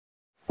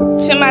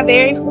To my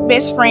very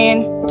best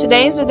friend,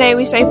 today is the day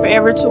we say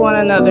forever to one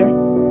another.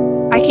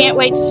 I can't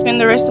wait to spend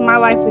the rest of my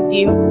life with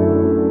you.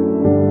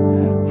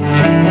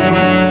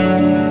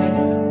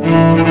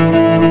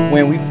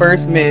 When we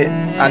first met,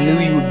 I knew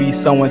you would be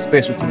someone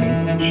special to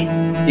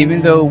me.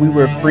 Even though we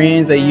were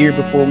friends a year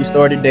before we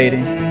started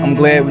dating, I'm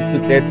glad we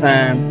took that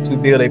time to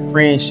build a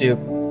friendship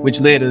which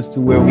led us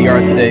to where we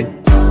are today.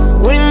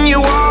 When you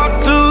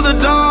walk through the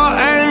door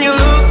and you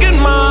look in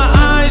my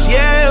eyes,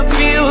 yeah, it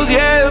feels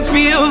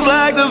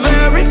like the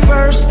very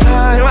first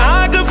time.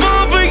 I could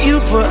fall for you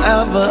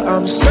forever,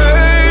 I'm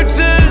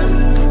certain,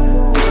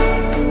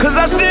 'cause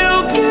I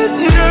still get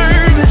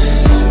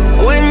nervous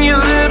when your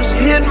lips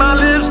hit my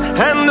lips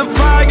and the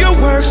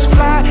fireworks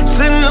fly,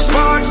 send the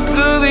sparks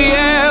through the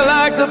air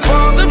like the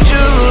 4th of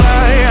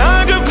July.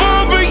 I could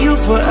fall for you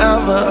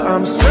forever,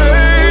 I'm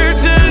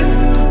certain,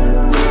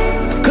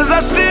 'cause I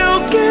still